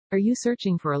Are you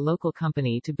searching for a local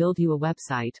company to build you a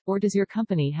website, or does your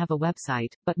company have a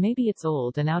website, but maybe it's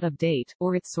old and out of date,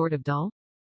 or it's sort of dull?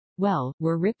 Well,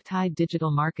 we're Riptide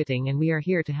Digital Marketing and we are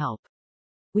here to help.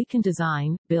 We can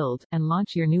design, build, and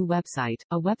launch your new website,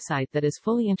 a website that is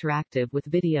fully interactive with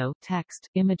video, text,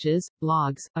 images,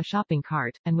 blogs, a shopping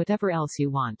cart, and whatever else you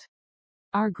want.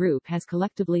 Our group has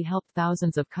collectively helped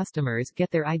thousands of customers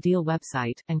get their ideal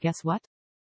website, and guess what?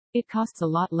 It costs a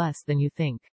lot less than you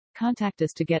think. Contact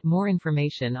us to get more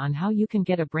information on how you can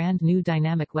get a brand new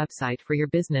dynamic website for your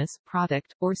business,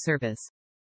 product, or service.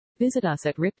 Visit us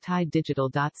at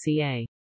riptidedigital.ca.